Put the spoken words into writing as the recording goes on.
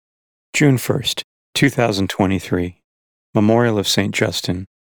June 1st, 2023. Memorial of St. Justin,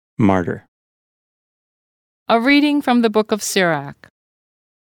 Martyr. A reading from the book of Sirach.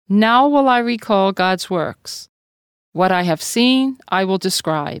 Now will I recall God's works. What I have seen, I will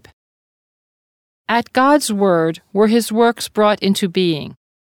describe. At God's word were his works brought into being.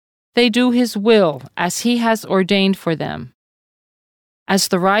 They do his will as he has ordained for them. As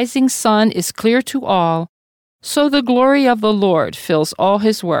the rising sun is clear to all, so the glory of the Lord fills all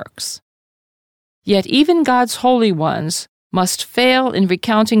his works. Yet even God's holy ones must fail in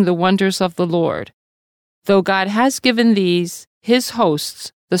recounting the wonders of the Lord, though God has given these, his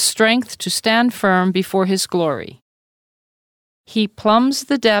hosts, the strength to stand firm before his glory. He plumbs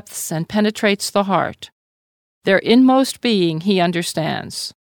the depths and penetrates the heart. Their inmost being he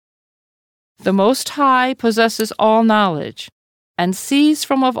understands. The Most High possesses all knowledge, and sees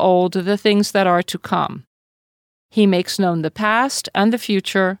from of old the things that are to come. He makes known the past and the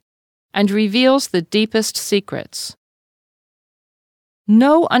future, and reveals the deepest secrets.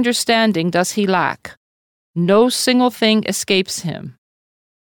 No understanding does he lack. No single thing escapes him.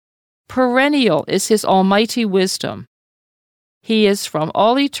 Perennial is his almighty wisdom. He is from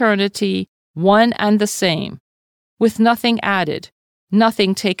all eternity one and the same, with nothing added,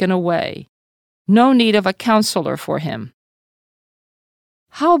 nothing taken away, no need of a counselor for him.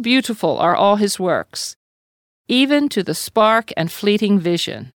 How beautiful are all his works, even to the spark and fleeting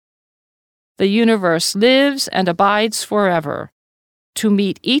vision. The universe lives and abides forever. To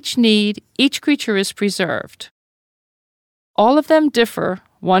meet each need, each creature is preserved. All of them differ,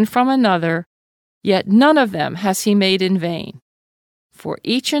 one from another, yet none of them has he made in vain. For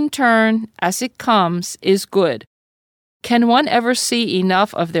each in turn, as it comes, is good. Can one ever see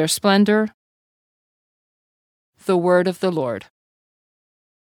enough of their splendor? The word of the Lord.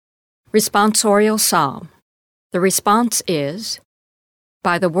 Responsorial Psalm. The response is,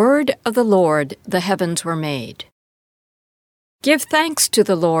 By the word of the Lord the heavens were made. Give thanks to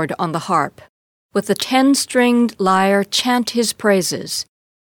the Lord on the harp. With the 10-stringed lyre chant his praises.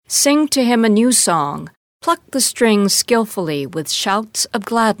 Sing to him a new song. Pluck the strings skillfully with shouts of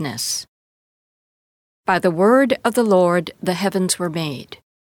gladness. By the word of the Lord the heavens were made.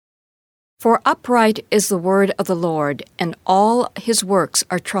 For upright is the word of the Lord, and all his works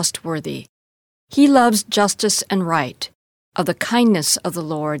are trustworthy. He loves justice and right. Of the kindness of the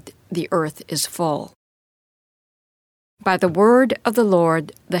Lord the earth is full. By the word of the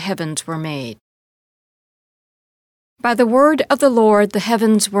Lord the heavens were made. By the word of the Lord the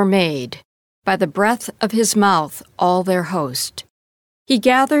heavens were made, by the breath of his mouth all their host. He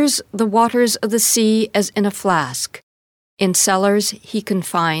gathers the waters of the sea as in a flask. In cellars he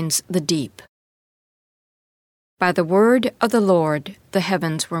confines the deep. By the word of the Lord the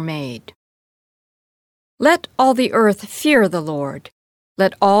heavens were made. Let all the earth fear the Lord.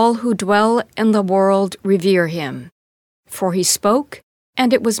 Let all who dwell in the world revere him. For he spoke,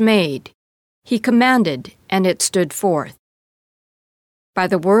 and it was made. He commanded, and it stood forth. By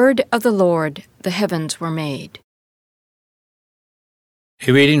the word of the Lord the heavens were made.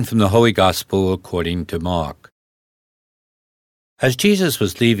 A reading from the Holy Gospel according to Mark. As Jesus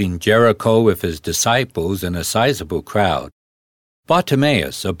was leaving Jericho with his disciples and a sizable crowd,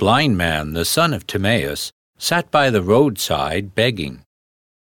 Bartimaeus, a blind man, the son of Timaeus, sat by the roadside begging.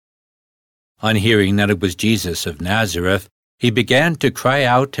 On hearing that it was Jesus of Nazareth, he began to cry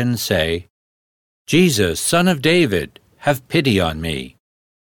out and say, Jesus, Son of David, have pity on me.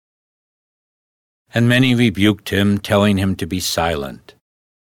 And many rebuked him, telling him to be silent.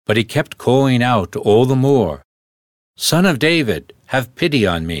 But he kept calling out all the more, Son of David, have pity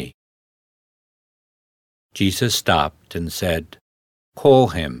on me. Jesus stopped and said, Call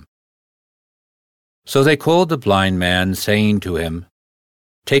him. So they called the blind man, saying to him,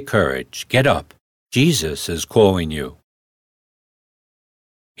 Take courage, get up, Jesus is calling you.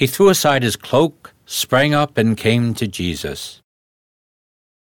 He threw aside his cloak, sprang up, and came to Jesus.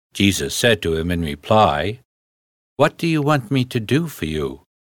 Jesus said to him in reply, What do you want me to do for you?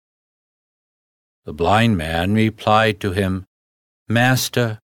 The blind man replied to him,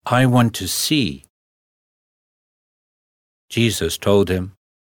 Master, I want to see. Jesus told him,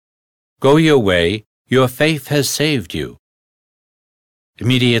 Go your way, your faith has saved you.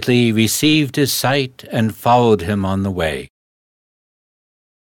 Immediately he received his sight and followed him on the way.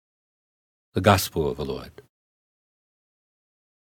 The Gospel of the Lord.